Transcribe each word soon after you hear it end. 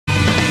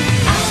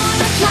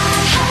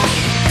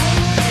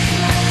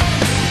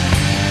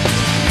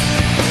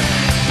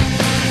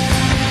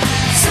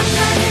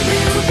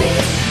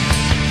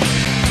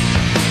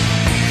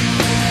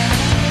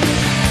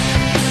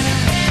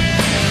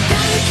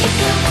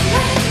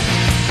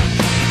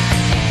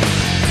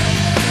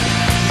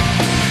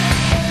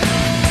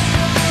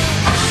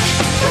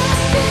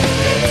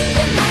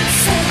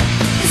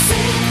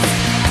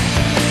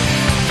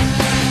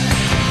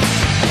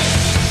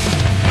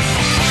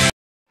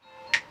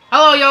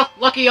Hello,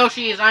 Lucky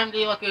Yoshis. I'm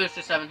the Lucky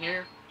Yoshi 7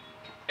 here.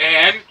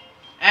 And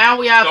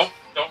we have...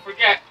 Don't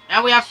forget.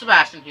 And we have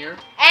Sebastian here.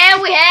 And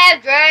we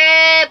have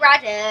Dre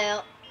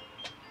Brazil.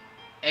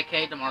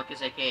 A.K.A.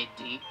 DeMarcus, a.k.a.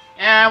 D.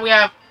 And we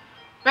have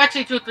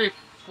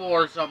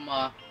Bexy234's,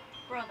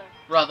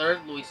 brother,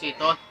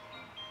 Luisito.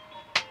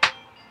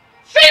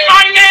 Say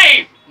my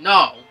name!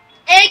 No.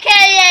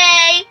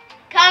 A.K.A.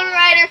 Kamen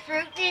Rider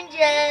Fruit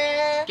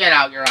Ninja. Get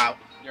out, you're out.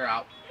 You're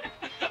out.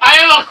 I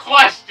have a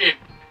question.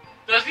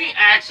 Does he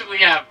actually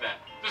have that?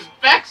 Does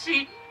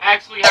Bexy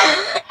actually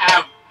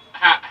have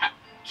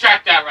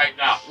check that right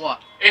now?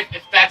 What? If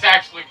that's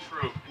actually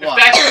true. What?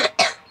 If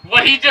that's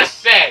what he just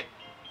said.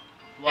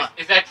 What?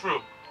 Is that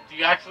true? Do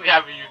you actually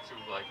have a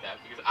YouTube like that?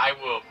 Because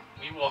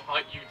we will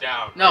hunt you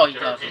down. No, he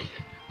doesn't. Good.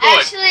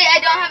 Actually, I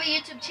don't have a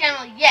YouTube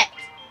channel yet.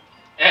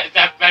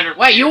 That better.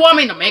 Wait, you want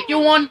me to make you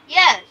one?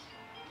 Yes.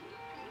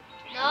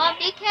 No,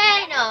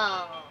 DK,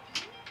 no.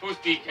 Who's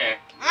DK?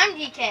 I'm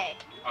DK.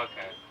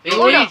 Okay. Be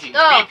Luigi.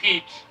 No.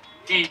 Be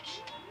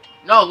Peach.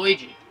 No,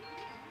 Luigi.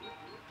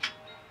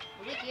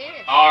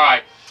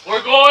 Alright.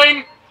 We're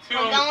going to...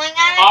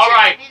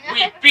 Alright.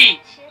 We beat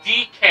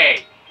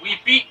DK. We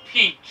beat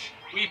Peach.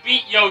 We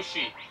beat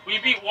Yoshi. We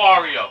beat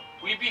Wario.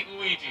 We beat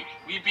Luigi.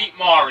 We beat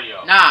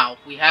Mario. Now,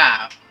 we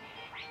have...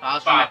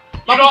 Fine.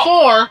 But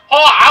before... Oh,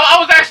 I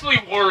was actually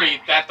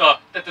worried that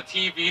the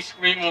TV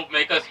screen will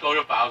make us go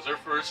to Bowser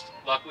first.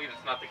 Luckily,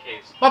 that's not the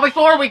case. But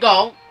before we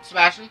go,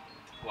 Sebastian...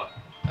 What?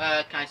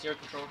 Can I see your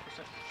controller for a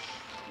second?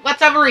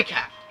 Let's have a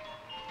recap.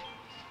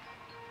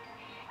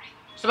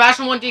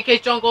 Sebastian won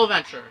DK's Jungle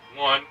Adventure.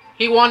 1.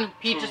 He won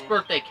Peach's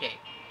birthday cake.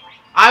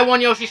 I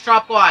won Yoshi's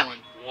Tropical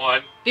Island.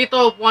 1.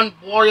 Tito won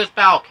Wario's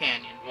Battle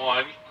Canyon.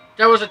 1.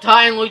 There was a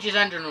tie in Luigi's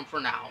Engine Room for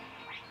now.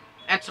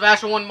 And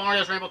Sebastian won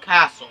Mario's Rainbow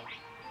Castle.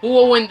 Who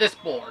will win this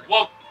board?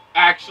 Well,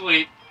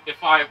 actually,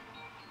 if I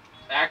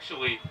make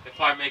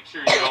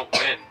sure you don't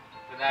win,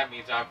 then that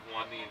means I've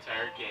won the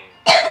entire game.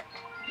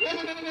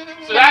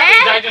 So that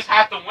means I just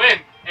have to win,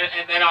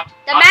 and then I'll...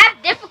 The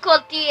map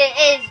difficulty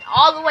is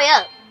all the way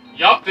up.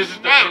 Yup, this is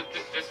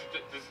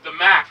the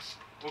max.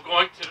 We're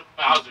going to the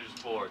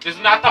Bowser's board. This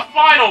is not the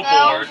final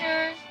board.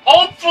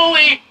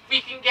 Hopefully,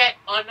 we can get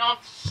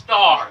enough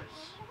stars.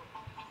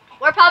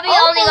 We're probably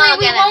only gonna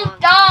get we won't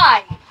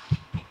die.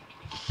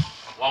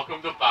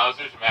 Welcome to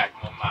Bowser's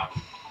Magma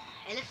Mountain.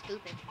 It looks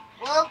stupid.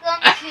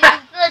 Welcome to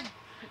the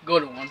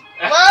Good one.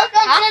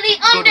 welcome to the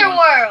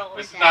underworld.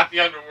 This is not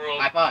the underworld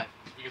High five.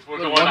 because we're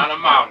going on a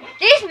mountain.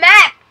 This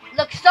map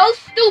looks so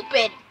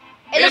stupid.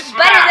 It This looks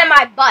better map- than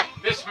my butt.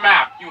 This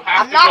map, you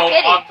have I'm to not go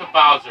kidding. up to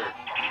Bowser.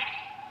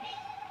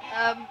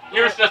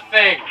 Here's the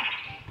thing.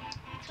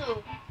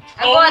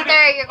 I'm going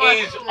there, you're going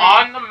is there.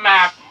 on the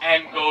map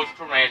and goes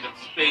to random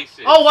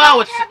spaces. Oh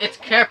wow, it's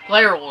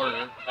player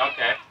order.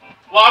 Okay.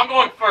 Well, I'm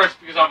going first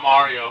because I'm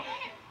Mario.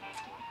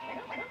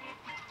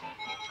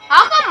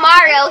 How come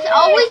Mario's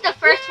always the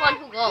first one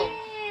who goes?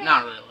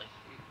 Not really.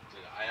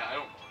 I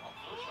don't know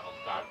first all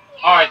the time.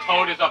 Alright,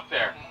 Toad is up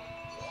there.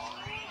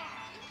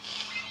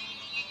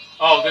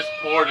 Oh, this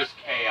board is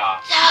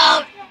chaos.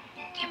 Toad,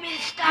 give me the Low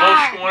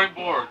star. scoring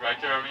board, right,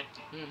 Jeremy?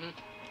 Mm-hmm.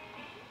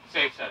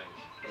 Save settings.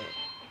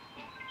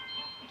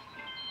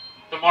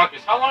 DeMarcus,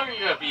 how long are you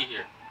gonna be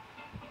here?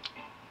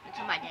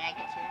 Until my dad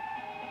gets here.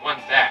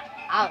 When's that?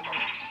 I don't know.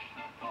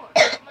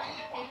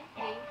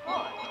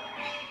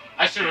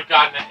 I should have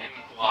gotten an end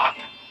block.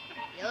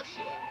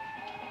 Yoshi.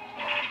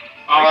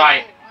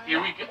 Alright,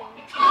 here we go.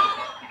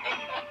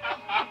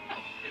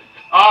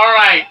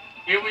 Alright,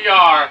 here we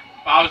are.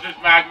 Bowser's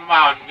Magma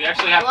Mountain. We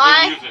actually have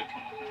good music.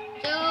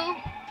 2,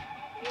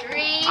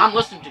 3, I'm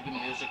listening to good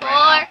music 4,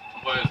 right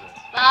What is it?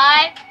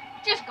 5,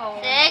 Just go.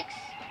 6,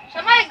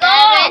 Somebody 7,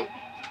 go.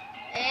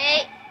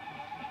 8,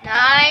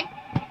 9,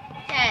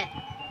 10.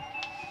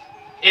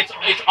 It's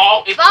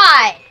all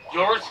 5.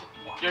 yours.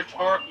 Your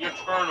turn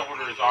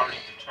order is already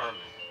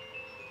determined.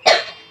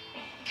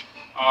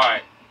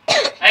 Alright.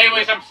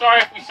 Anyways, I'm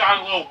sorry if we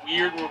sound a little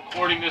weird. We're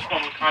recording this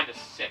when we're kind of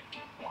sick.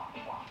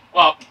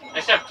 Well,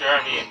 except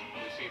Jeremy and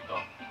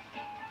Luisito.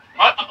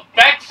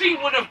 Bexy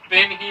would have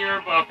been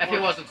here, but now. If he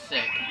wasn't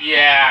sick.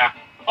 yeah.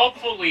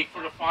 Hopefully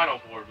for the final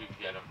board we can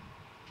get him.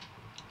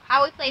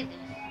 How we play this?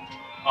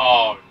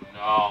 Oh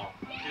no.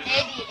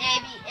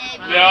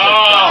 A. No.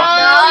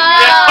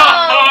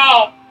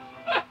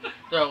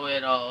 Throw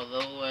it all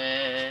the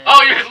way.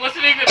 Oh, you're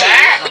listening to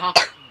that? Uh-huh.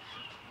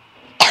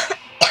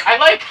 I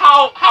like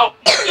how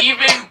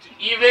even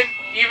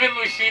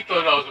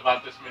Luisito knows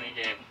about this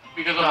minigame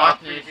because of our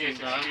previous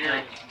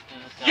experience.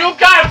 You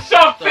got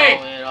something!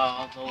 Throw it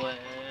all the way.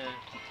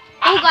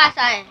 Who got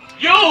something?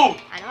 You!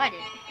 I know I did.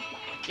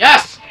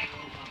 Yes!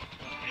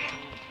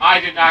 I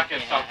did not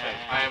get something.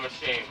 I am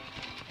ashamed.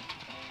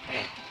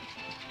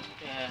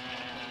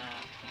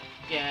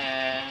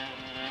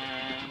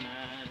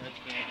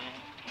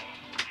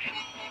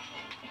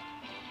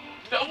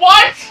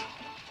 What?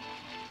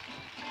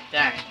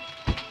 Dang.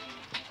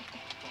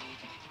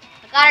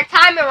 I gotta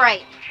time it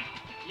right.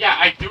 Yeah,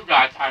 I do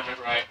gotta time it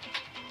right.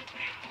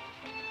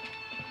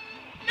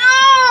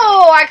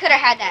 No! I could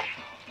have had that.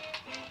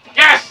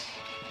 Yes!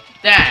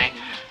 Dang.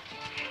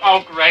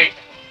 Oh, great.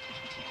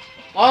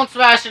 Well,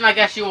 Sebastian, I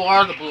guess you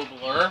are the blue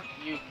blur.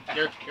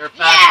 You're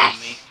faster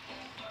than me.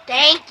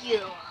 Thank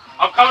you.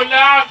 I'm coming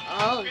down.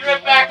 Oh, Be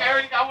right back. I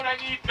already got what I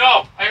need.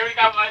 Go. I already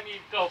got what I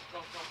need. Go.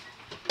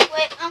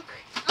 Wait, I'm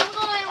going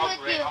Oh, with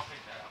great. you. I'll pick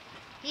that up.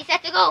 He's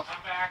set to go.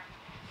 I'm back.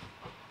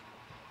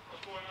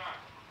 What's going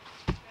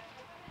on?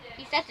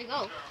 He's set to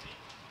go.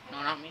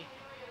 No, not me.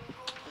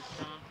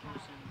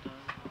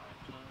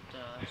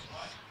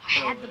 I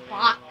had the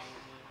box.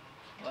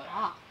 What?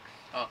 Box.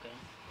 Okay.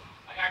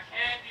 I got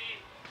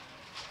candy.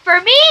 For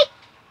me?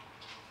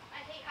 I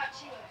hate hot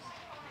Cheetos.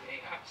 You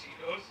ate hot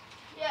Cheetos?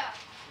 Yeah.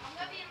 I'm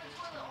gonna be in the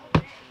toilet all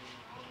day.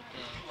 Do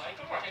you like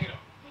them or hate them?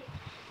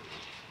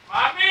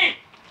 Mommy!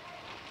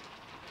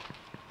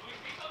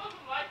 Luisito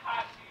doesn't like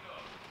hot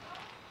Cheetos.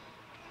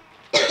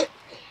 It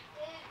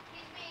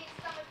gives me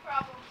stomach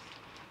problems.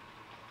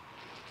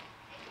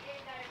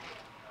 And diarrhea.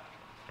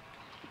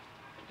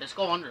 Just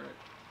go under it.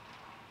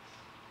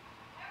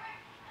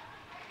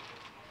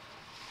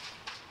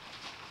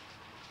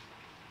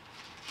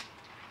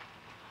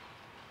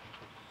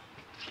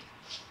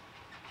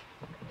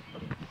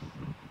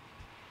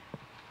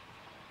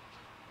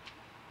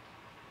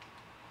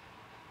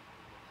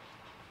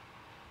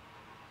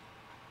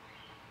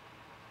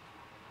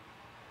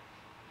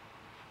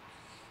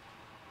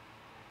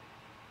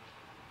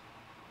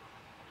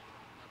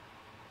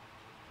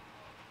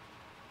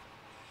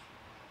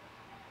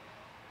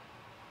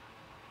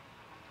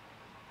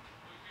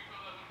 Luisito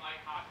doesn't like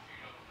hot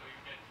Cheetos, so you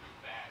get 2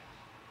 bags.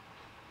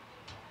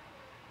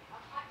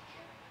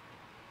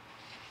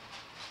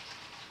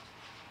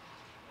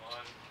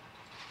 One.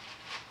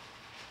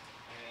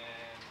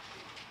 And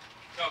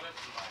 2. No, this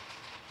is mine.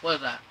 What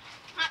is that?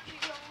 Hot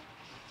Cheetos.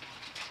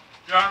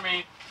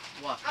 Jeremy.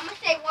 What? I'm gonna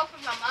take one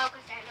from my mom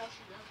because I know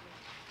she loves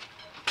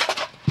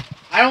me.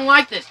 I don't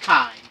like this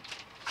kind.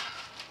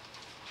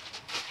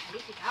 At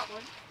least you got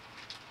one.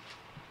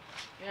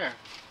 Here.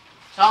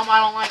 Tell him I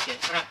don't like it.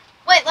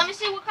 Wait, let me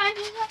see what kind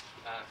is that.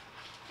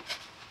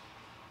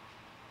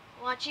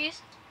 Want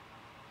cheese?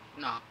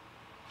 No.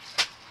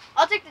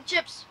 I'll take the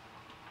chips.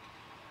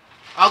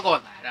 I'll go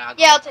with that.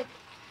 Yeah, I'll take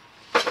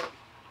it.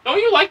 Don't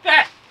you like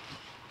that?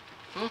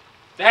 Hmm?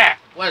 That.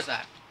 What is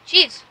that?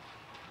 Cheese.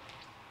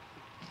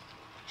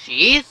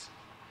 Cheese?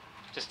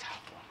 Just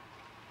have one.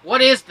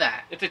 What is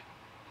that?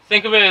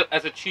 Think of it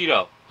as a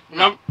Cheeto.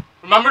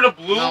 Remember the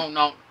blue?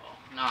 No.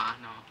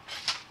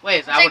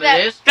 Wait, is that Take what that.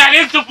 it is? That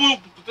is the blue,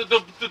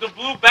 the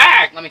blue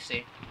bag. Let me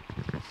see.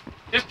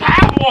 Just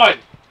have one.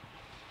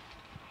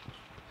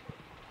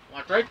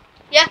 Want to trade?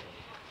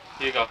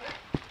 Here you go.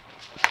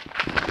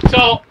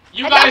 So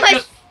you I got guys my-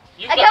 just.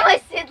 I got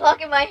my Sid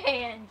lock in my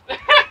hand.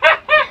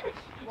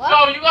 What?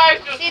 So you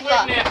guys just Seed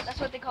lock. witnessed. That's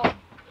what they call it.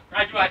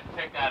 I do have to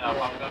pick that up.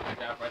 I'm gonna pick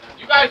that up right now.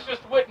 You guys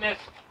just witnessed.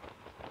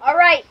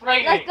 Alright,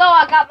 Trading. let's go.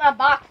 I got my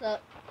box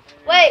up.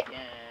 Wait.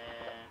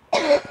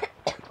 Yeah.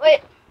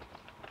 Wait.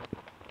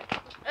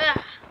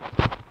 Ugh.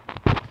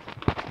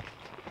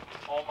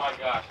 Oh my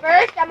gosh.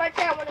 First, I'm gonna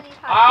try one of these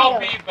hot I'll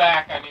Cheetos. be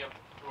back. I need to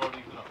throw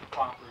these in a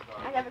proper I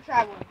garbage. never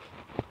tried one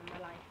in my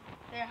life.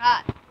 They're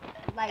hot.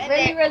 Like And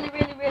really, they- really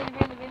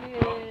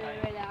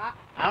hot.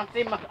 I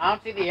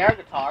don't see the air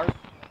guitars.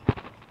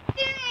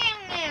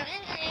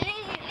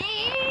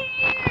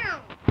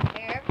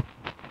 There.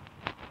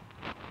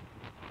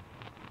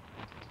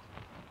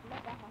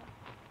 Not that hot.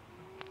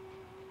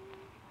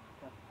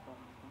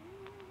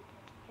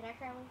 Can I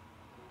try one?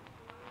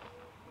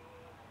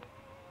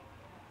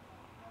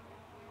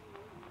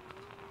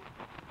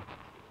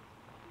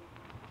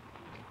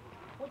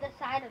 With a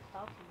side of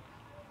salty.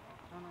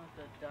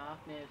 The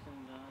darkness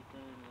and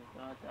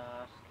the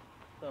dusk,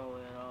 throw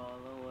it all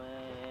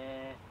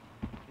away.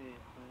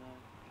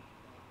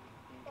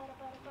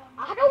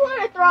 I don't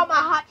want to throw my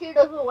hot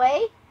Cheetos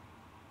away.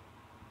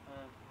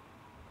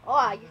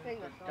 Oh, you sing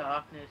the the song.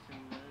 darkness and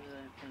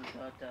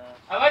the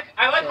dusk. I like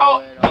how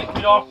throw it like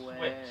we all away.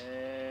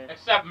 switch,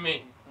 except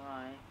me.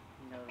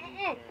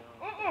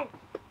 Mm-mm.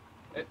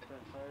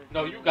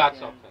 No, you got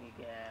something.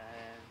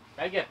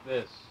 I get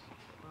this.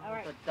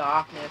 Alright. The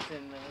darkness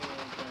and the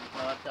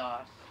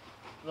dust.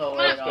 Throw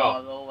Let's it go.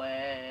 all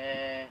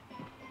away.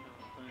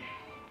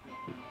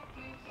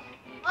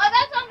 Oh, I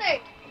got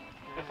something.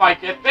 If I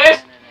get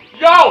this,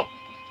 yo,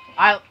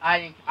 I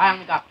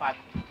only got 5.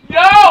 yo,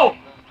 I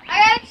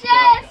got a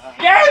chest.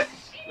 yes.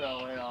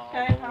 Throw it all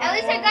Okay. away. At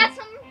least I got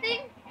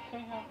something.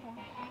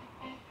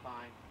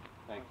 Fine.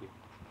 Thank you.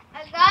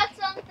 I got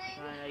something.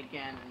 Try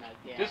again and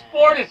again. This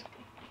board is.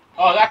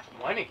 Oh, that's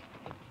 20.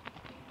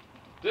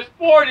 This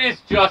board is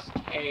just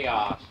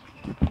chaos.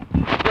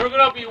 You're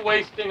gonna be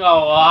wasting a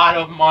lot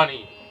of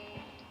money.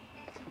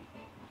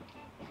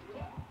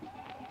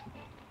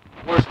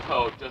 Where's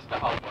Toad? Just to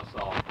help us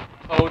all.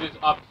 Toad is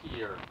up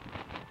here.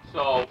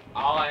 So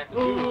all I have to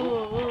Ooh, do.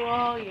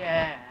 oh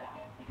yeah.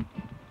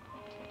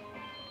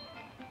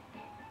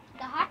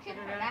 The hot chips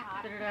are that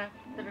hot.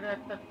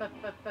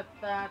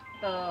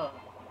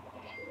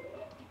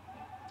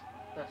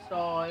 The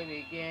story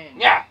begins.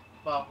 Yeah.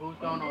 But who's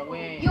gonna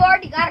win? You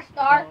already got a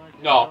star.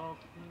 No.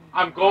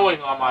 I'm going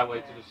on my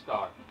way to the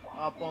star.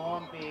 Up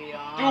on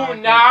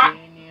beyond.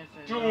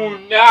 Do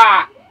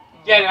not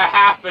get a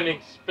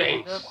happening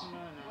space.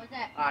 What's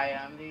that? I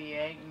am the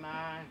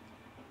Eggman.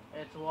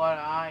 It's what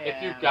I am.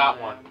 If you got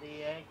I one. am the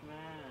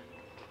Eggman.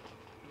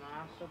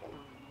 Master plan.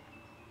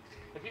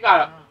 If you got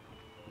a...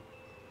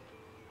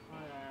 I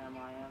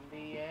am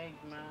the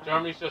Eggman.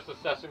 Jeremy's just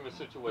assessing the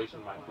situation,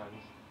 my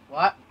friends.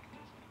 What?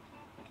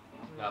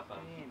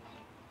 Nothing.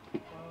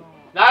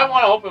 Now I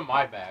want to open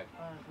my bag.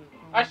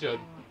 I should.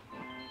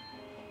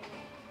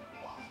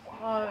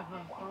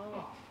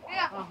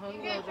 Yeah, you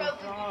can show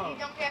them. You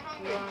don't get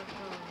hungry.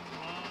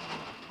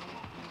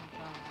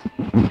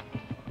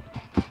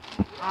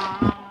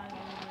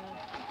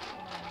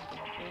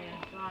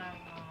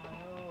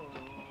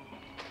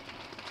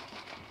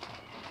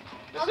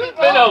 This has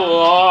been a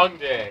long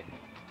day.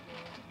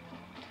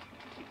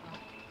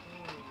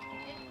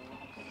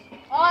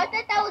 Oh, I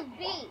thought that was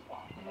B.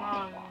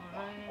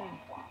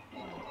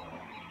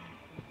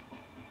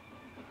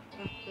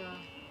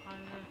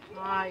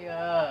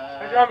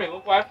 Hey, Jeremy,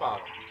 look what I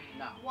found.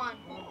 No. One.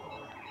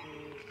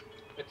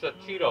 It's a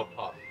Cheeto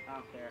Puff. I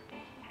don't care.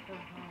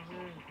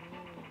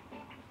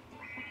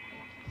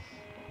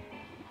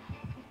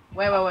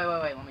 Wait.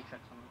 Let me check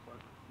something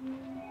quick.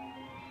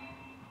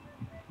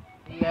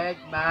 The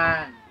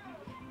Eggman.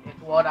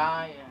 It's what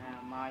I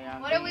am. I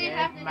am What the do we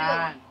have to do?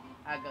 Eggman.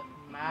 I got the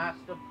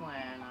master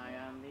plan. I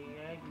am the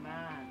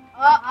Eggman.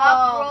 Up,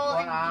 roll,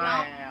 What and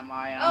I jump. am.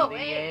 I am Oh, the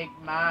wait.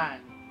 Eggman.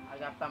 I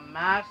got the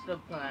master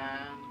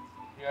plan.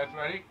 You guys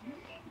ready?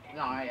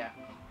 No, not yet.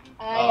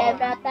 I am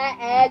not the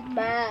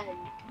Eggman.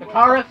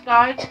 Guitarist,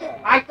 guys.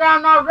 I said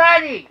I'm not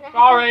ready.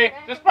 Sorry.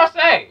 Just press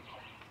A.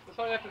 That's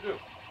all you have to do.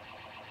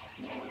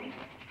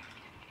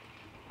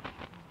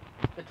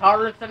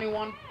 Guitarist,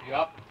 anyone?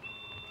 Yup.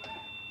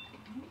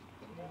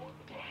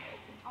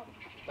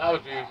 That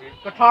was easy.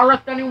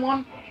 Guitarist,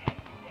 anyone?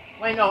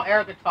 Wait, no,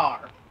 air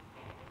guitar.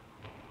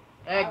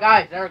 Hey,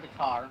 guys, air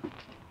guitar.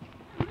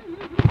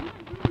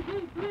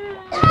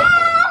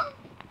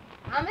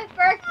 I'm in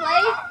first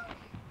place.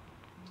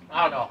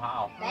 I don't know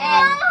how.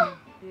 Man.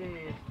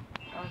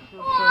 I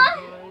feel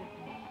so good.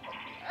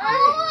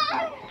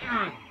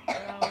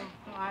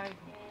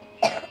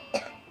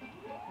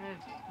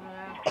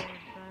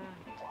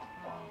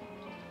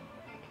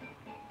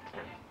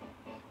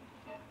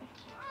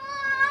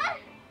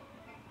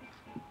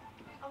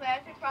 Okay, I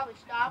should probably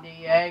stop. The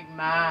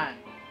Eggman.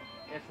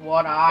 It's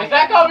what I Is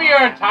that am. gonna be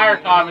your entire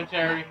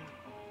commentary?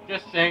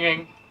 Just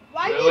singing?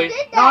 Why Really? you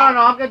did No, that?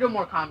 I'm gonna do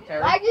more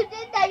commentary. Why you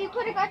did that? You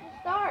could have got the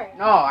star.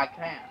 No, I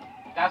can't.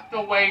 That's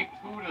the way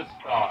to the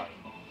star.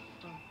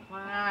 Do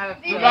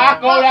Do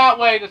not go that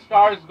way. The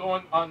star is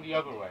going on the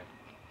other way.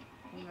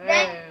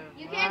 Then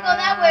you can't go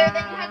that way, or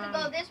then you have to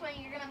go this way,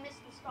 and you're gonna miss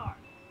the star.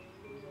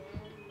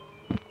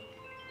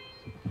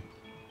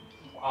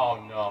 Oh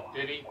no,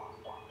 did he?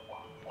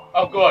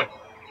 Oh, good.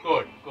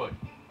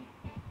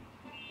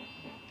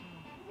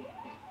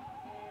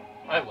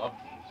 I love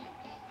these.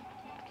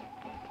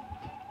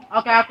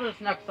 Okay, after this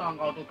next song,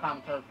 I'll do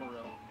commentary for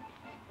real.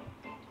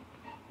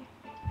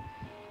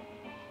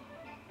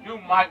 You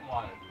might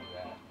want to do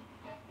that.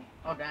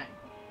 Oh, dang.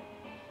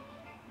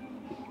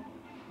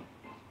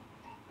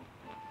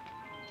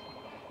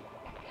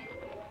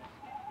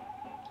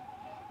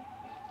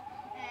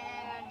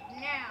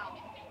 And now.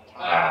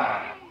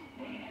 Ah.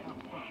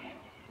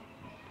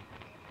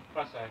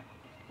 Press A.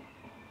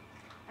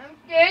 I'm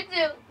scared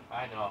too.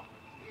 I know.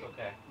 It's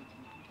okay.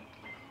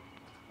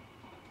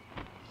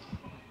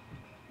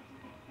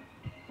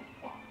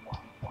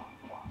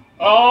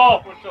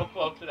 Oh, we're so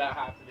close to that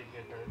happening.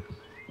 It hurts.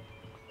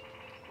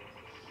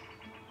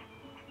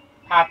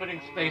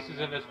 Happening spaces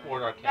in this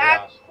board are chaos.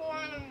 Back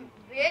quantum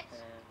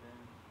bits.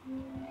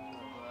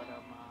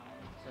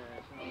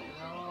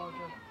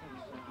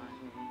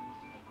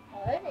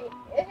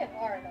 Isn't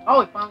hard. Oh,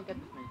 we finally get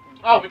this thing.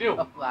 Oh, we do.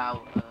 A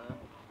flower.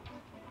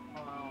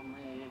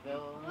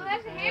 Oh,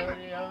 that's a hammer.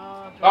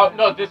 Oh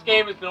no, this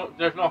game is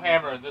there's no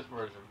hammer in this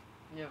version.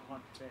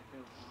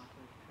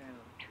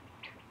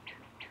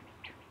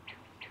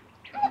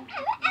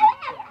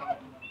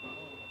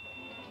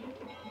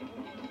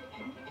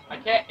 I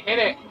can't hit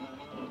it.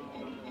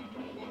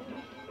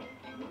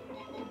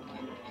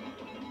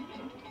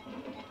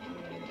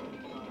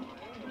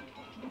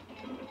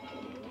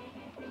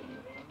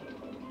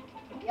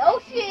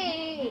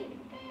 Yoshi!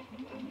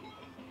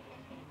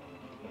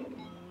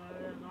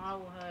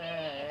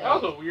 That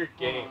was a weird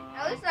game.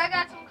 At least I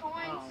got some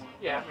coins.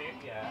 Yeah, I mean,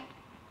 yeah.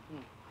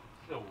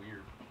 Still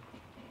weird.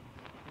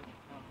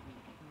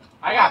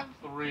 I got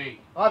 3.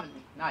 11.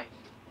 Nice.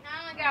 Now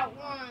I got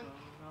one.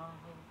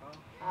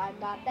 I'm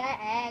not the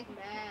Eggman.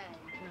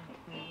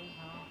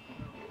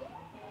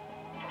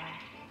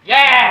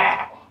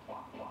 Yeah!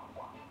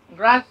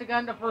 Congrats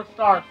again to first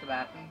star,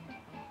 Sebastian.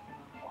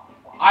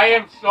 I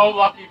am so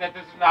lucky that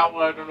this is not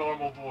one of the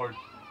normal boards.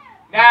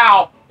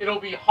 Now, it'll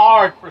be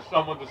hard for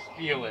someone to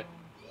steal it.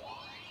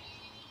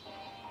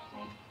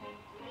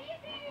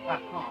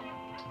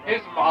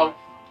 His mouth.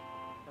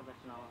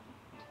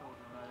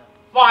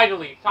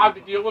 Finally, time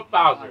to deal with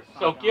Bowser.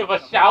 So give a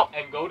shout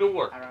and go to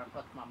work. I gotta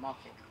flex my muscle.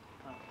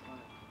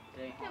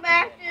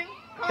 Sebastian,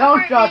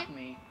 Don't judge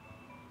me.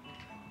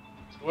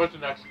 Where's the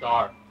next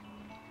star?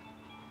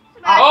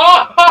 Sebastian.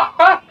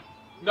 Oh!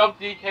 No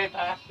DK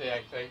past it,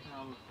 I think.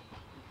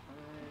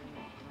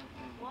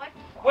 What?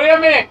 Wait a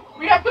minute!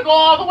 We have to go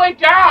all the way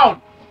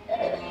down!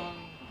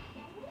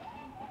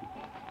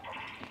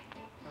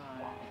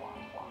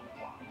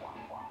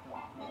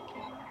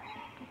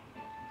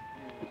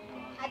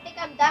 I think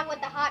I'm done with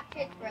the hot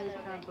chicks for a little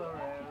bit.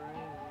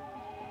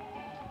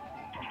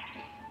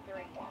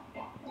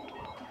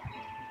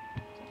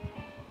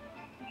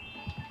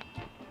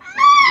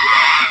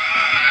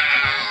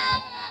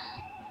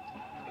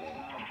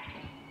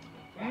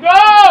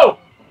 No!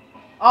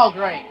 Oh,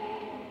 great.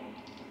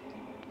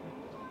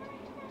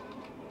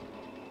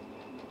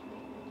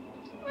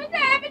 What's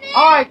happening?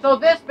 Alright, so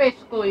this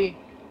basically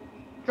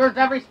turns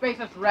every space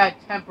as red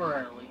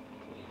temporarily.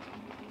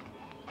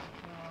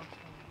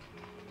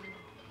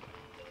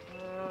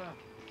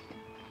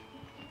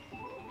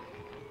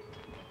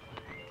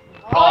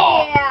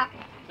 Oh, yeah.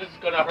 This is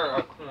gonna hurt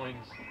our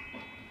coins.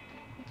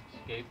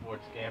 Skateboard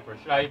scamper.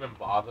 Should I even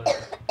bother?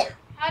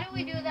 How do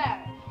we do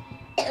that?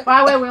 By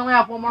the way, we only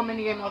have one more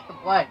minigame left to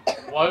play.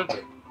 What is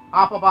it?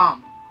 Hop a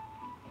bomb.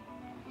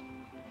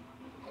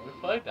 We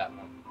played that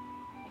one.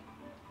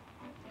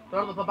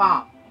 Throw the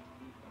bomb.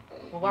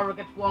 Whoever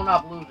gets blown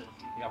up loses.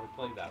 Yeah, we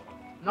played that one.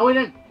 No, we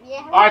didn't.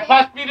 Yeah. Alright,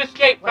 press B to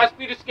escape, press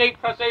B to escape,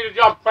 press A to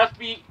jump, press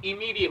B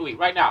immediately,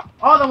 right now.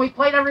 Oh, then we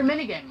played every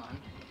minigame then.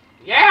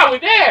 Yeah, we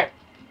did!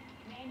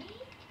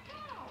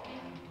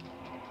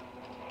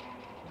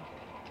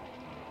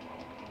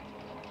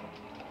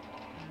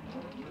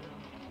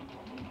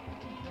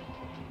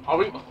 Are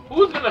we?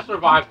 Who's gonna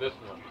survive this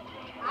one?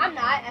 I'm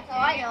not. That's all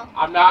I know.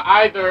 I'm not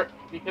either,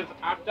 because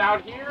I'm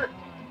down here.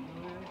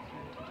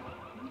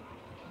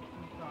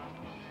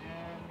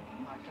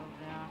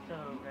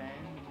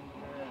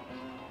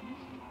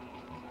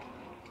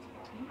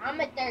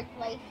 I'm in third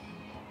place.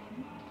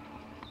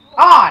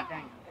 Ah,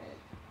 dang it.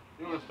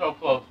 You were so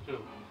close too.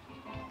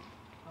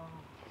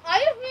 I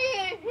just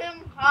need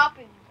him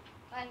hopping.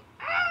 Like,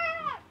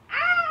 ah,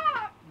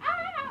 ah,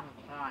 ah.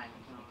 Fine.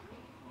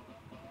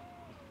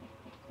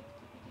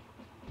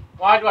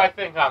 Why do I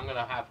think I'm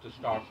gonna have to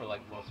start for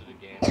like most of the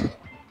game?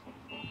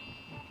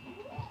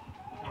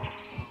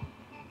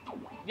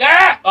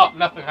 Yeah! Oh,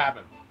 nothing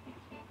happened.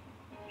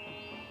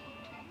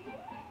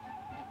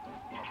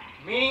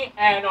 Me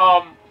and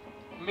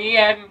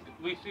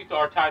Luisito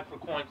are tied for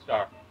coin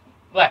star.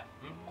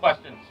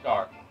 Question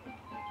star.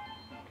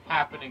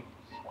 Happening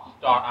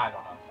star, I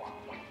don't know.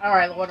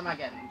 Alright, what am I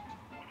getting?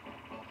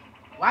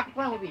 Whack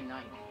Plant would be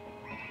nice.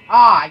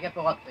 Ah, I get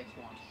the luck face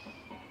one.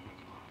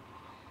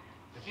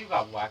 If you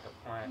got whack a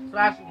plant. So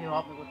actually, can you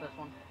help me with this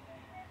one?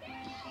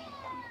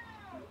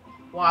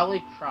 Well, I'll at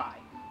least try.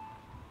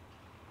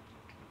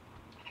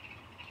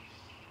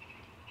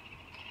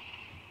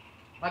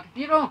 Like, if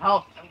you don't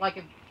help, like,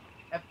 if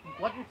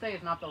what you say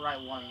is not the right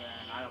one,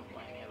 then I don't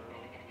blame you,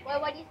 really.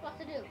 Well, what are you supposed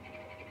to do?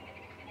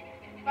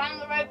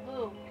 Find the right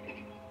blue.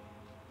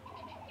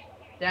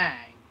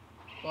 Dang.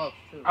 Close,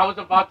 too. I was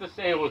about to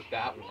say it was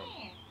that one.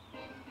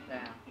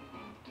 Damn.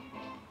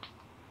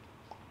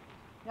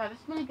 Yeah, this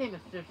minigame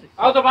is seriously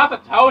I was about to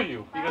tell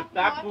you, because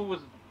that blue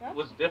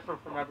was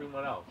different from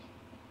everyone else.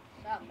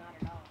 No, not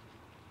at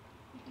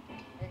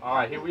all.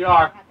 Alright, here we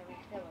are.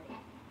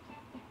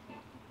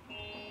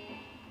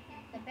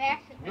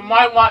 Sebastian. You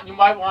might want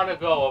to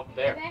go up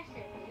there.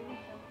 Sebastian.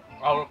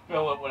 I'll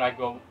fill it when I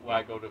go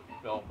to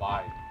fill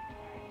mine.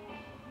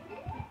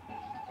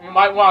 You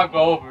might want to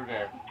go over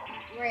there.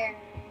 Where?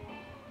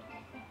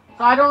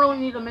 So I don't really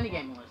need a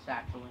minigame list,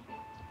 actually.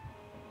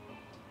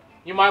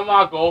 You might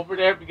want to go over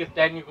there because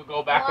then you could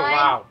go back 1,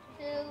 around.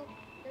 2,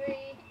 3,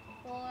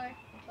 4,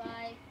 5,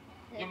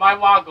 6. You might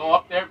want to go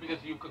up there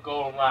because you could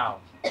go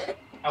around.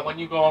 And when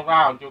you go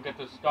around, you'll get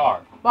the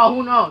star. Well,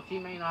 who knows? He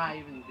may not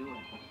even do it.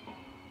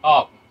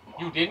 Oh,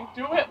 you didn't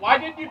do it? Why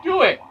didn't you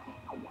do it?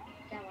 Don't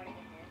want to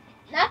get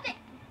this. Nothing.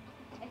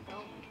 It's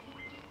over.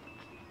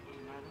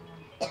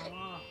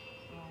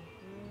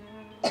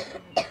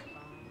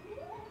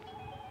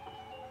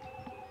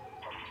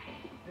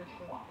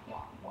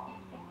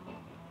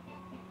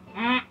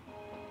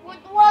 What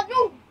do I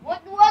do?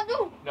 What do I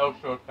do? No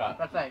shortcut.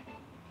 That's it.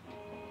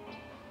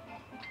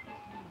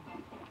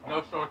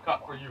 No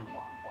shortcut for you.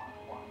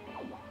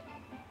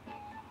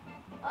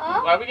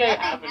 Why are we getting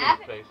half of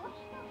these spaces?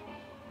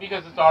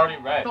 Because it's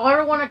already red. So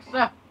everyone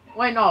except...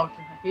 Wait, no.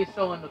 He's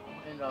still in the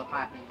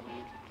happening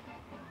lead.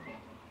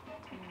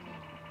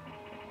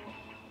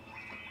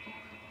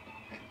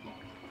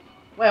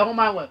 Wait, hold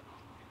my lip.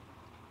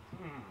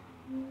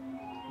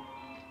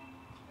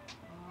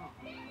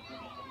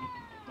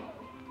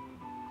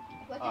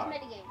 What's this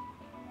minigame?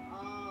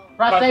 Oh.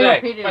 Press A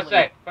repeatedly. Press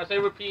A. Press A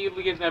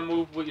repeatedly and then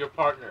move with your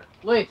partner.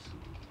 Luis,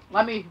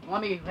 let me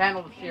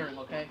handle the steering,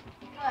 okay?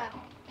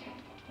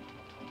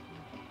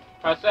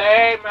 Press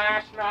A,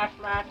 mash, mash,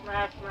 mash,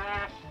 mash,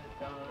 mash.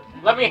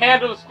 Let me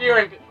handle the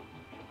steering.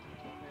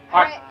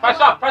 Alright, press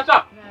up, press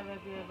up. Never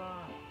give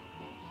up.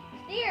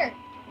 Steer.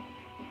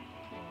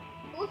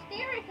 Who's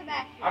steering,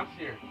 Sebastian? I'm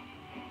here.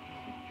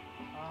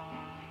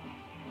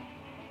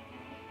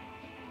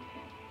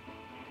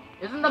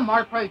 Isn't the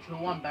Mark Pro 2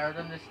 one better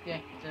than this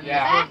game?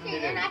 Yeah.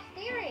 Sebastian, you're not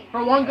steering.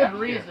 For one good That's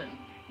reason.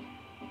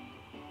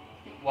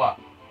 What?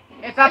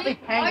 It's not Are the you-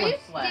 penguin are you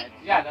sled.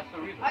 Yeah, that's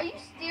the reason. Are you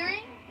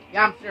steering?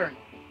 Yeah, I'm steering.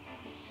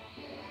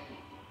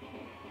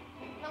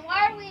 Then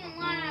why are we in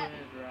line?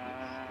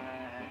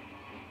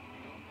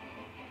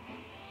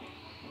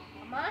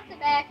 Come on,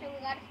 Sebastian, we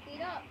gotta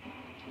speed up.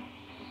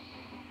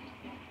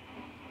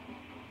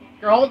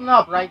 You're holding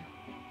up, right?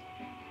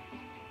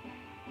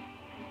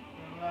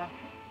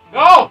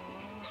 No!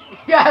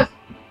 Yes!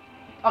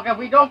 Okay, if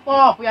we don't fall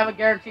off, we have a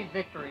guaranteed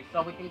victory,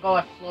 so we can go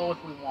as slow as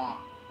we want.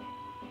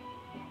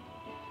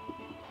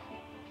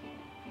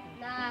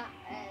 Nah,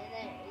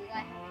 we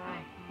got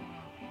time.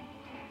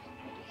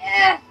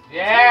 Yes!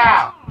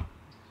 Yeah!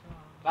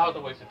 That was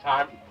a waste of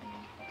time.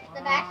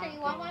 Sebastian, you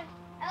want one?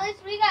 At least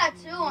we got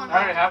 2 on I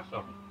already that. have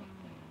some.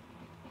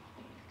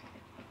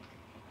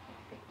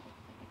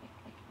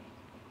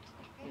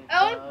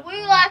 Oh,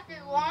 we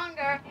lasted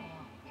longer.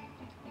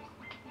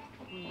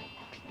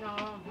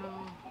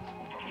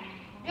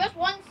 Just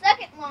 1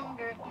 second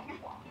longer.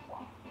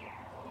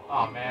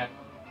 Oh, man.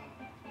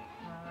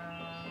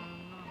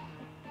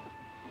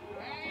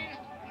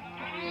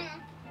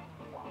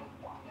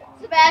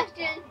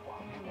 Sebastian,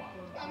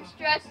 I'm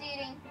stress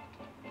eating.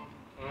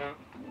 Mm.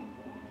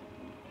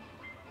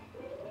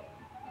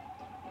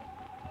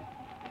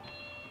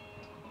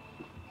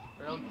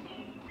 Really?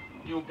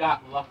 You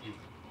got lucky.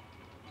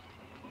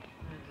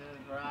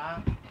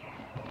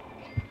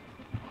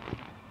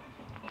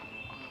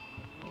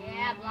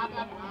 Yeah, blah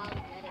blah blah. Get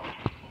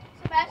it.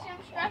 Sebastian,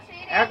 I'm stress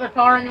eating. Air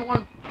guitar,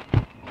 anyone?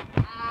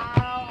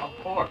 Ow.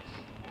 Of course.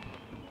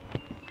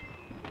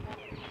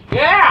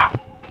 Yeah!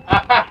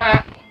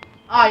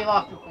 Ah, you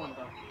lost 2 coins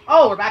though.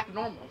 Oh, we're back to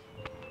normal.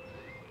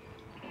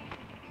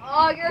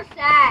 Oh, you're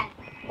sad.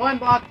 Coin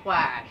block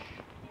flash.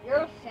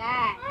 You're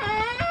sad.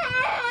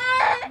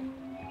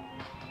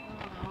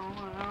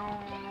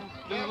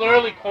 This is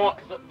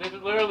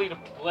literally the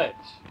blitz.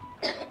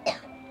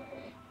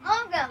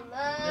 I'm gonna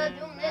love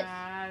doing this.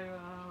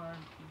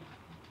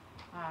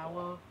 I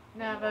will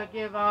never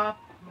give up.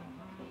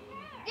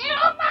 Get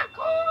off my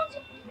coins!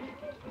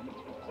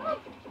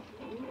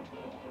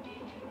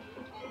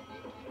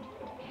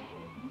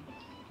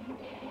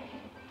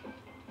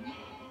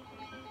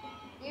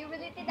 Do you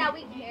really think that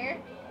we care?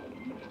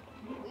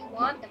 We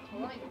want the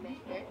coins,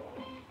 mister.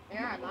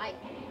 They're our life.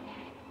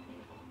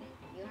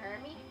 You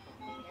heard me?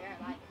 They're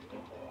our life.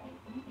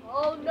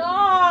 Oh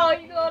no!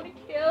 You're gonna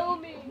kill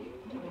me!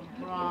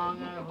 Wrong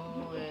and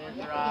who is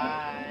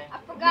right? I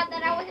forgot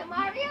that I was a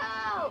Mario!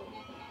 Ah.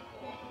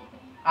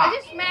 I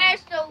just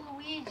smashed a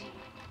Luigi.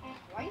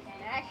 Why are you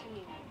smashing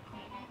me?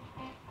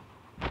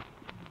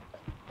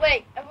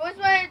 Wait, I always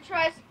wanted to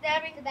try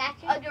stabbing a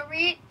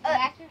Dorito,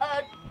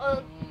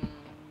 I'm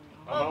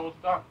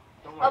almost done.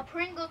 Don't a worry.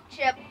 Pringles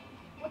chip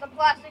with a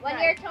plastic When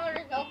knife. your turn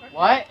is over,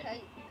 What? can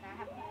I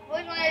have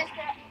Always wanted to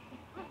stab.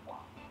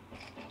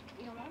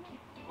 you don't want it?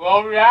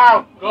 Go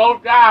down! Go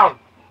down!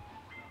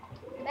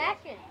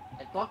 Sebastian,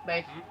 It's luck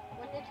based.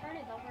 when your turn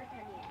is over,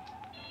 can you?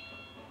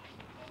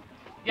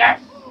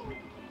 Yes!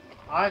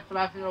 Alright,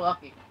 Sebastian, you're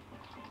lucky.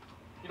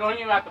 You don't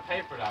even have to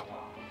pay for that one.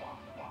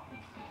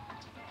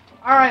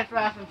 Alright,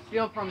 Sebastian,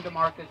 steal from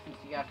DeMarcus since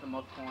he has the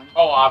most coins.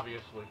 Oh,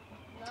 obviously.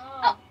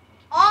 No.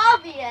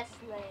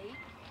 Obviously,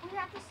 we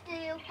have to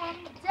steal from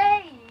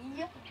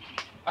Dave.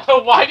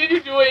 Why did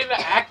you do it in the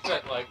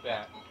accent like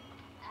that?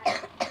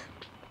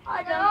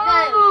 I don't No.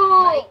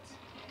 know.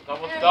 It's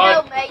almost No,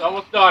 done. mate. It's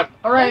almost done.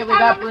 Hooray, we This time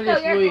got I'm gonna British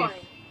steal your Luis.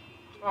 coin.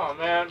 Oh,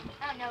 man.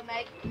 I don't know,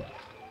 mate. I'm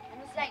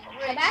just saying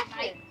British, Sebastian.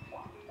 mate.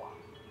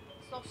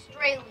 It's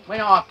Australian. Wait,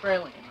 no,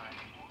 Australian. Right.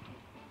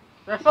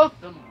 They're so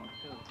similar,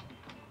 too.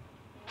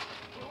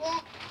 You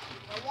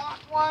want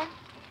one?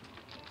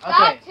 Okay.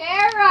 Stop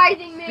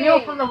terrorizing me! Steal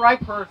from the right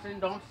person.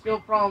 Don't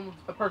steal from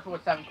the person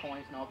with 7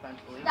 coins. No offense,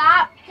 please.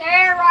 Stop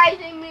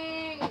terrorizing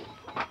me!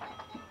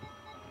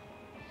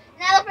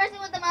 Now the person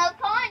with the most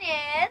coin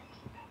is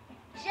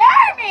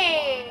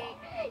Jeremy.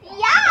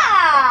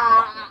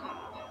 Yeah.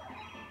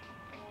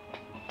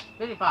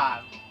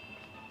 55.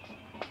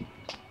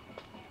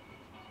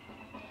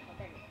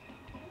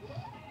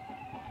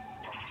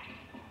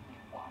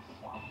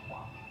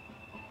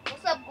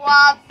 What's up,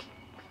 Guavs?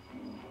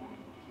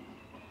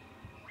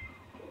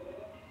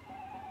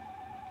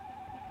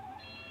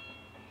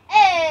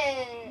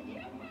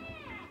 Hey.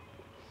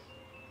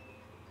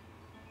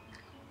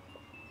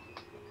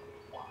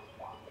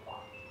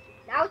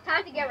 Now it's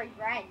time to get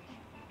revenge.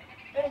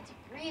 It's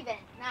revenge,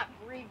 not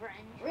revenge.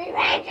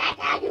 Revenge, I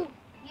tell you!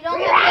 You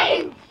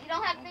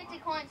don't have 50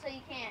 coins, so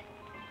you can't.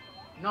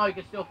 No, you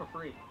can steal for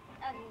free.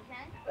 Oh, you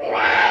can?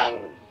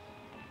 Revenge!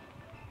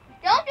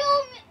 Don't do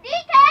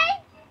DK.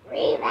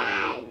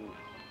 Revenge!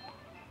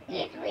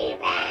 It's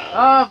revenge!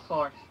 Of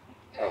course.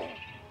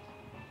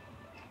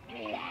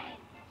 Revenge.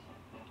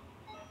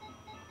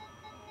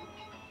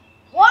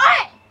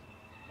 What?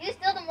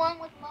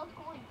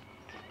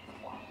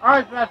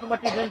 Alright, so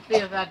that's what you didn't see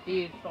is that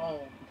D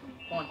stole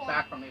points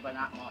back from me, but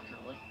not much,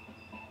 really.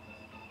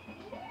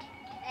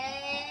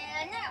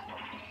 And now.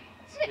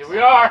 Here we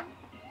are.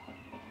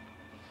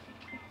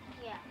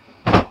 Yeah.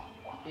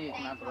 Jeez,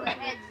 Thanks not the for the right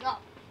heads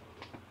up.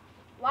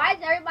 Why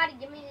does everybody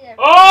give me their...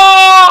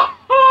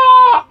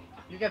 Oh!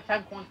 You get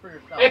 10 points for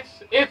yourself.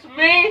 It's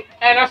me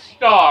and a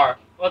star.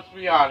 Let's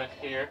be honest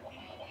here.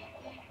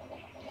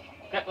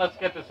 Let's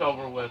get this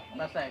over with.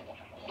 Let's say.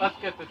 Let's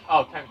get this.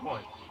 Oh, 10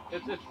 points.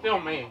 It's still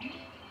me.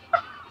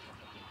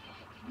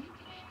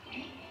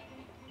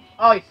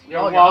 Oh,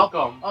 You're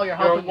welcome. You're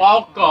helping.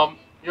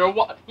 You're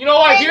welcome. You know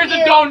what? Thank Here's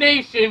you. a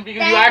donation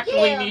because you Thank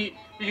actually you.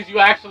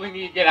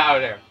 need to get out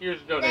of there.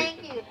 Here's a donation.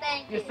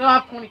 Thank you. You still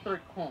have 23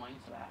 coins,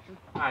 Sebastian.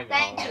 I know.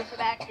 Thank you,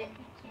 Sebastian.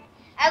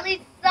 At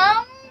least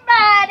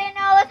somebody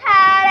knows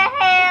how to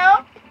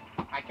help.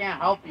 I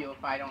can't help you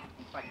if I can't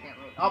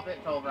really. Oh,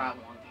 it's over at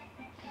one.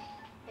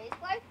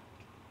 Face life?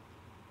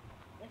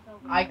 It's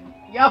over.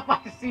 Yep,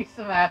 I see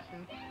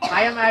Sebastian.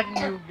 I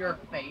imagine your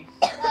face.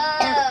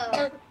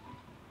 Oh.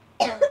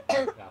 Not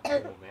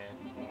cool, man.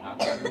 Not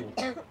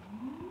cool.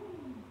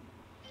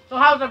 So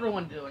how's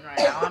everyone doing right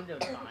now? I'm doing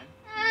fine.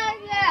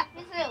 Yeah,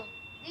 me too.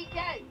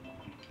 DK.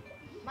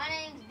 My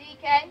name's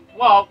DK.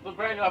 Well, the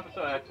brand new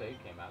episode of X8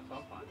 came out, so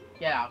I'm fine.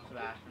 Get out,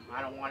 Sebastian.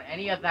 I don't want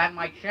any of that in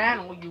my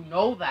channel. You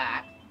know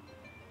that.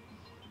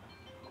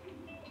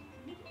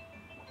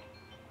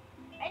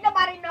 Ain't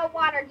nobody know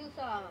water do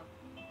some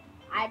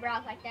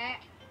eyebrows like that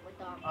with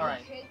All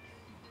right. big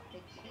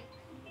cheeks.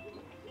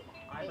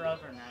 Eyebrows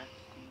are next.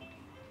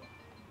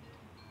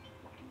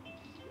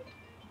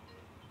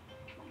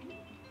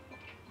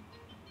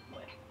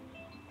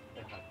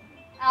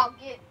 I'll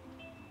get.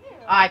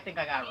 I think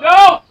I got it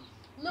right.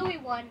 No! Louis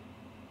won.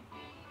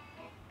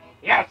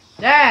 Yes!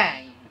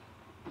 Dang!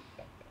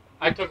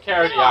 I took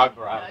care of the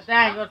eyebrows.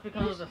 Dang, that's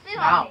because of the Spit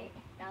on smell. me.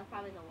 That was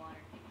probably the water.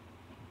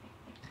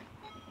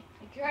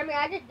 Jeremy,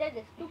 I just did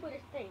the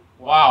stupidest thing.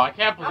 Wow, I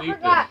can't I believe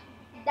forgot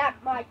that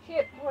my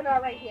chips were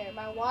not right here.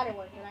 My water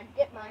was, and I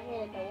dipped my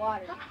hand in the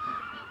water.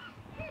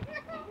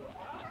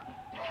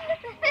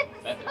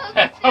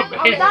 That's I'm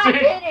not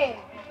amazing. kidding.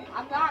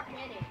 I'm not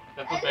kidding.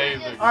 That's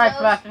amazing. Alright, So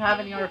Sebastian, have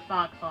stupid. any other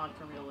songs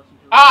for me to listen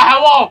to?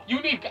 Hello!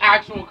 You need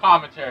actual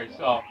commentary,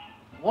 so.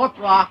 Warp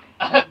Rock.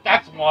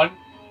 That's one.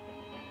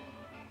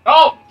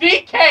 Oh,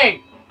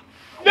 DK!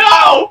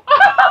 No!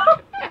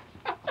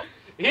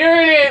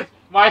 Here it is.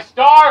 My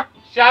star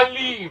shall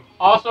leave.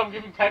 Also, I'm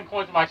giving 10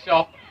 points to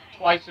myself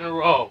twice in a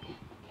row.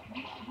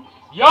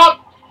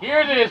 Yup! Here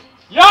it is.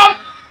 Yup!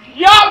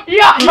 Yup!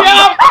 Yup!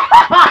 Yup!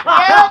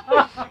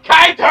 Can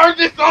I turn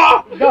this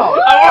off? No.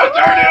 I want to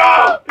turn it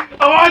off!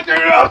 I want to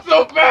turn it off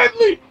so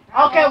badly!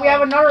 Okay, we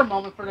have another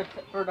moment for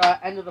the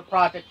end of the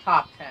project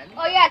top 10.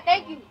 Oh yeah,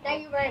 thank you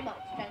very much.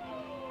 Thank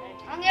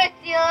you. I'm gonna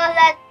steal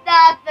that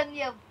stuff from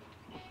you.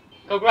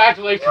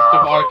 Congratulations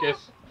to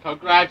Marcus.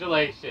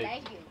 Congratulations.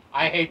 Thank you.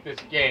 I hate this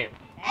game.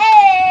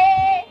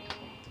 Hey!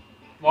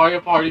 Mario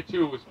Party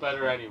 2 was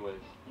better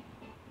anyways.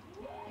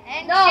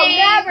 And no,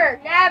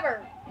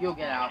 never. You'll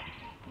get out.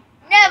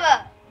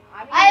 Never.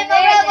 I am a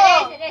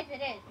rebel.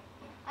 It is.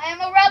 I am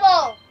a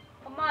rebel.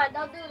 Come on,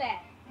 don't do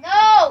that.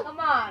 No. Come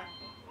on.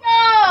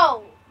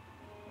 No.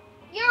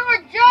 You're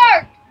a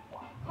jerk.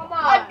 Come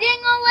on. A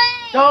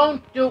ding-a-ling.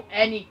 Don't do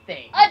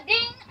anything. A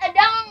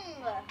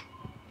ding-a-dong.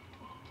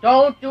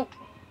 Don't do...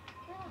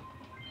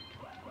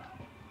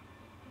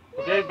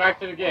 We're getting back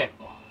to the game.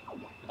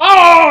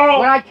 Oh!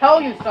 When I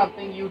tell you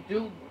something, you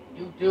do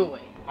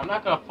it. I'm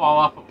not gonna fall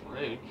off a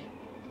bridge.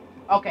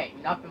 Okay,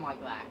 nothing like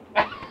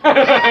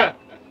that.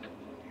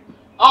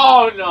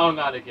 Oh no,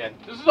 not again.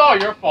 This is all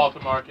your fault,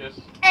 Marcus.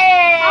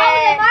 Hey. How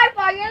is it my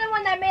fault? You're the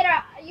one that made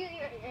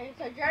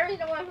so Jerry's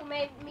the one who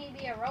made me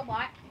be a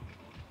robot.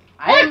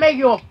 I didn't make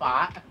you a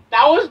bot.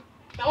 That was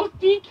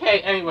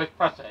DK. Anyways,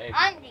 press A.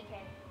 I'm DK.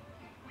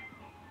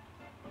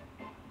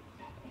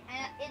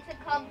 And it's a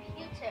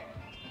computer.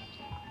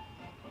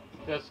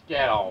 Just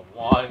get a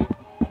 1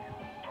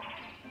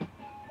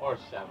 or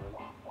 7.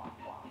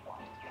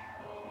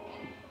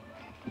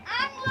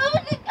 I'm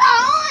losing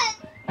going.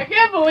 I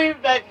can't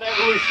believe that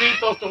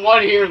Luisito's the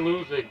one here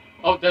losing.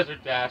 Oh,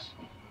 Desert Dash.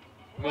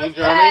 Me and What's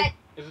Jeremy? that?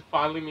 Is it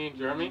finally me and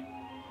Jeremy?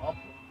 Oh.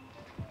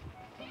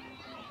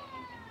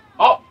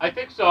 Oh, I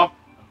think so.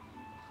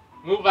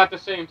 Move at the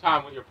same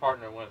time with your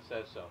partner when it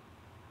says so.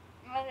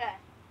 Okay.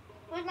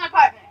 Who's my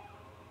partner?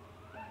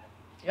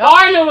 Yep.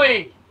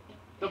 Finally!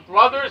 The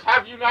brothers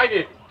have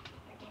united.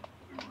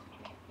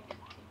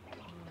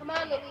 Come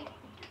on, Louis.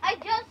 I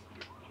just...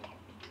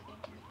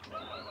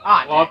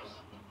 Ah, Whoops.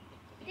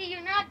 See,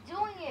 you're not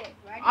doing it.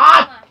 Right?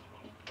 Ah!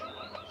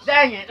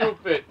 Dang it.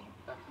 Stupid.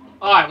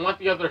 Oh, I want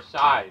the other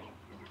side.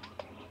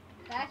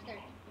 Faster.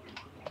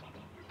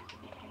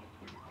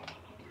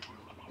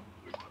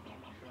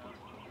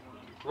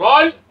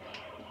 Run!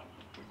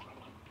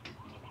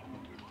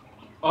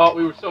 Oh,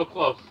 we were so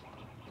close.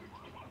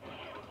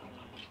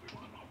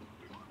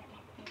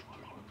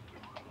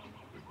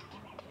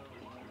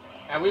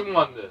 And we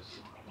won this.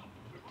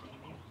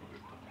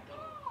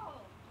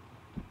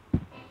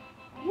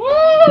 Woo!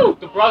 Woo!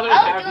 The brothers I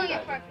was have doing it.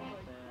 it perfectly.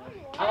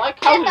 I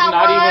like how Yes, there's I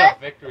not even was. a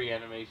victory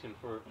animation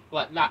for,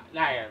 like, not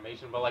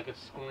animation, but like a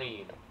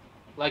screen,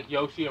 like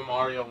Yoshi and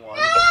Mario won.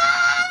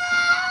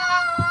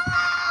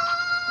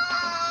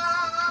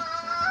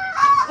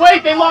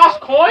 Wait, they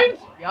lost coins?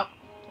 Yep.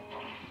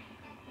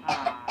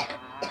 I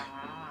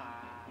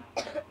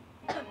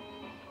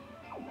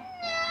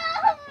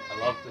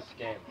love this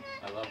game.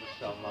 I love it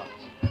so much.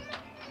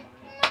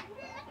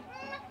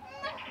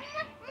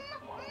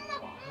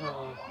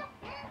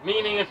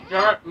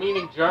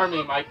 Meaning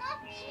Jeremy might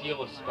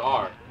steal a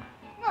star.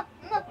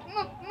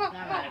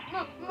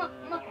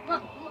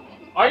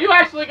 Are you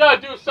actually gonna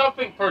do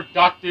something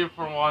productive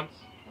for once?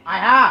 I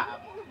have.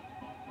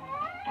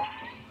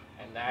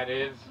 And that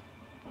is.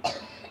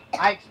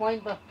 I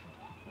explained the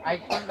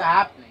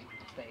happening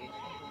stage.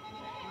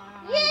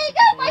 Yeah, you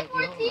got my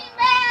 14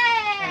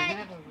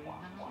 back!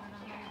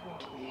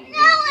 No,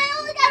 I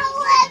only got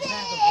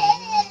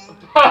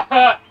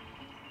 11!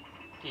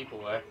 Keep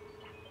away.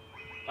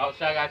 Oh,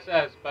 Shy Guy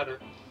says better.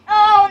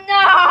 Oh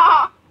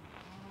no!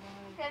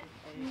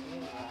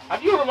 How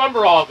do you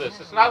remember all this?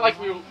 It's not like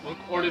we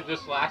recorded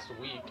this last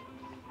week.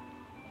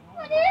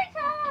 What are you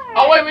talking?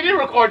 Oh wait, we did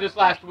record this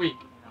last week.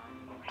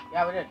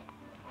 Yeah, we did.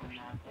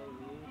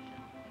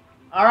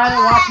 Alright,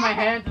 I washed my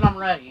hands and I'm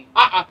ready.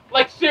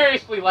 Like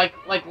seriously, like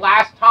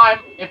last time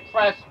it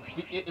pressed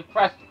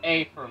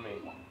A for me.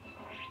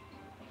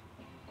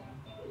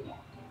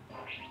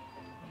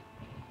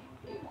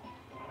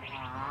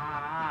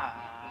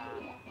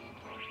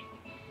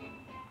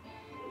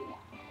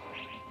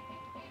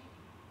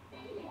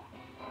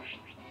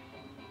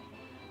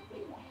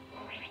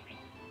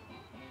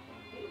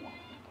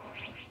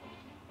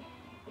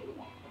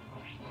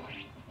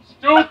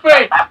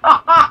 Stupid!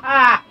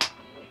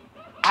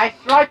 I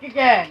strike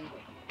again.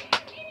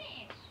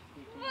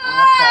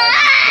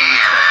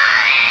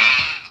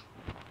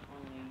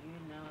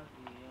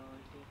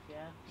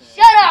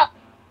 Shut up!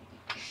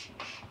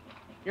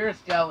 You're as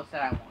jealous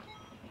that I won.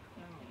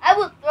 I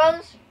will throw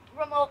this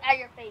remote at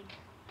your face.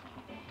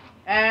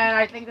 And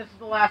I think this is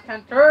the last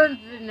 10 turns.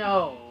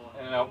 No.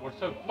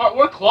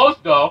 We're close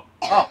though.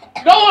 Oh.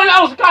 No one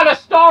else got a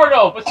star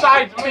though,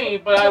 besides me,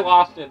 but I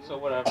lost it, so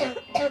whatever.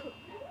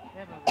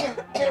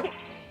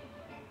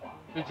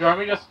 Did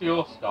Jeremy just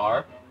steal a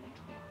star?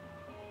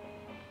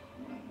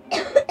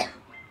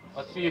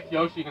 Let's see if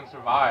Yoshi can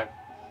survive.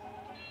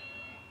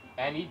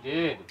 And he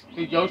did.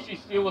 Did Yoshi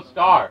steal a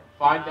star?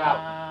 Find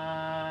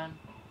out.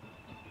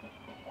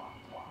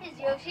 Is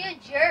Yoshi a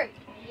jerk?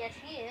 Yes,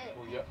 he is.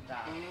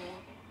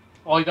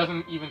 Well, he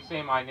doesn't even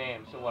say my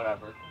name, so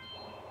whatever.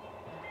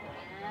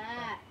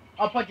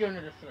 I'll put you in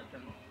the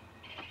description.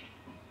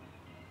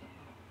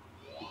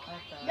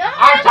 No,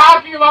 I'm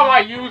talking about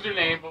my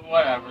username, but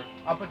whatever.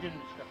 I'll put you in the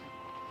description.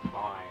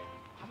 Fine.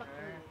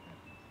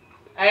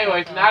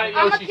 Anyways, now that I'm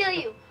Yoshi's... gonna kill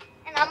you,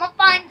 and I'm gonna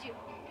find you,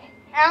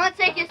 and I'm gonna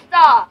take your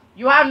star.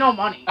 You have no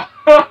money.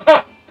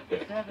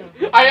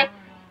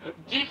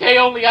 GK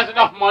only has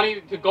enough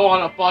money to go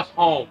on a bus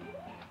home.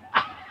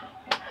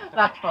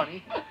 That's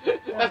funny.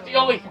 That's the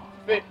only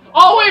thing.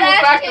 Oh wait,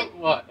 we're back to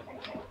what?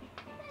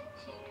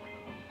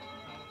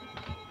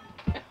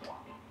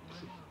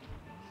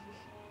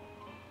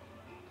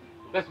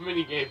 That's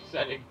minigame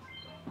settings.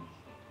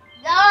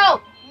 No,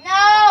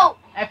 no.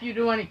 If you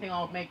do anything,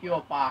 I'll make you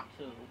a box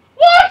too.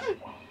 What?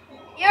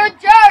 You're a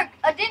jerk.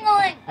 A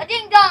ding-a-ling. A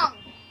ding-dong.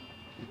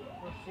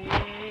 We'll see.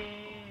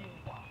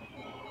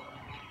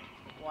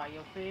 Why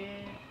you feel?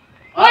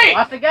 Wait!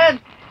 Lost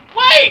again.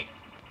 Wait!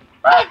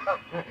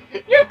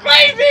 You're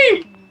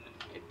crazy!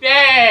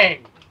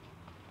 Dang!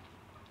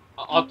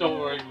 Oh, don't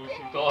worry, Lucy.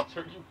 I'll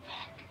turn you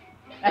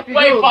back.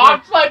 Wait,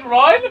 bobsled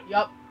run?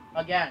 Yup.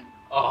 Again.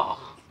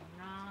 Oh.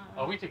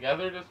 Are we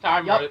together this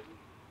time? Yup.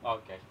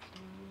 Okay.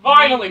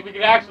 Finally, we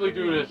can actually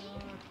do this.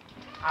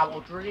 I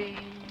will dream.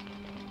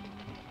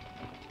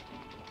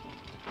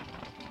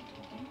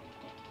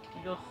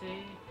 You'll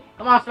see.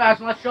 Come on,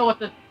 Sebastian. Let's show what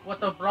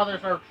the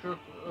brothers are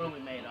truly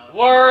made of.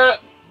 We're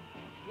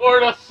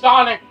the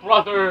Sonic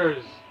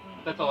Brothers.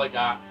 That's all I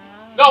got.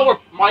 No, we're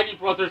Mighty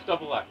Brothers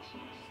Double X.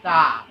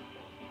 Stop.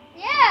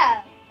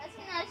 Yeah, that's a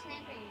nice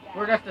name for you guys.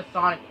 We're just the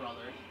Sonic Brothers.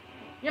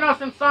 You know,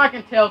 since Sonic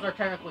and Tails are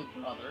technically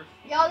brothers.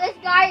 Yo, this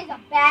guy is a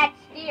bad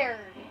steer.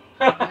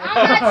 I'm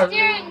not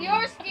steering,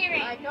 you're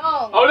steering. I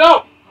know. Oh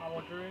no! I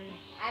will dream.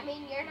 I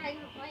mean, you're not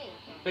even playing.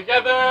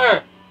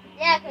 Together!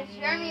 Yeah, because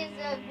Jeremy is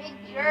a big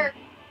jerk.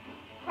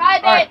 Cry,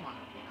 babe. Alright,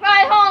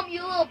 Cry home,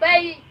 you little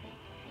baby.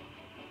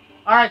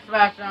 Alright,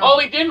 Sebastian. Oh,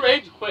 he did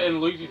rage quit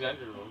in Luigi's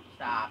engine room.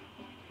 Stop.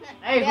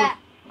 Hey, Yeah.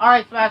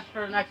 Alright, Sebastian,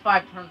 for the next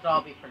 5 turns,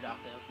 I'll be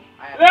productive.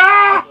 I have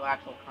to do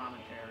actual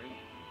commentary.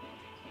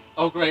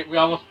 Oh great, we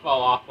almost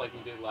fell off like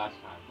we did last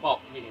time. Well,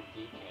 me and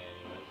DK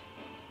anyways.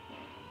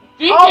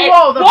 DK! Oh,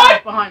 whoa, they're what?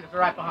 right behind us. They're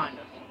right behind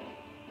us.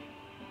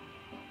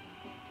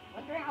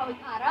 Wonder how we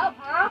caught up,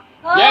 huh?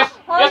 Yes!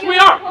 Huh? Yes, You we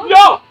little are! punk?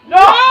 No!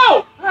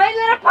 No! Huh, you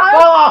little Pull punk?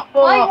 off,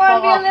 pull Huh, you off, wanna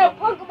pull be a little off.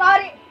 punk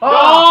about it? Pull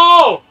off.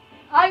 No!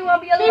 Huh, you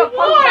wanna be a He little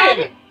punk about won!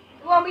 it?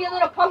 You wanna be a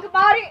little punk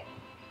about it?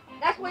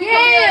 That's what you're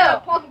gonna be a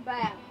little punk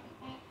about.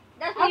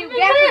 That's what you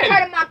get for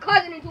turning my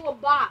cousin into a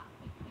bot.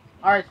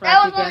 Alright,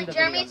 That Frankie, was end only the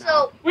Jeremy, video now.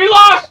 so We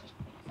lost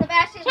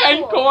Sebastian's 10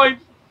 cool.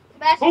 coins.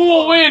 Sebastian's Who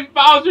will cool. win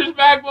Bowser's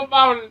Magma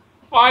Mountain?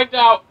 Find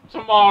out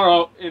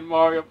tomorrow in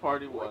Mario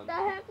Party 1. What the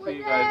heck was See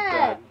you that?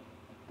 guys then.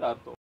 That's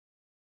all.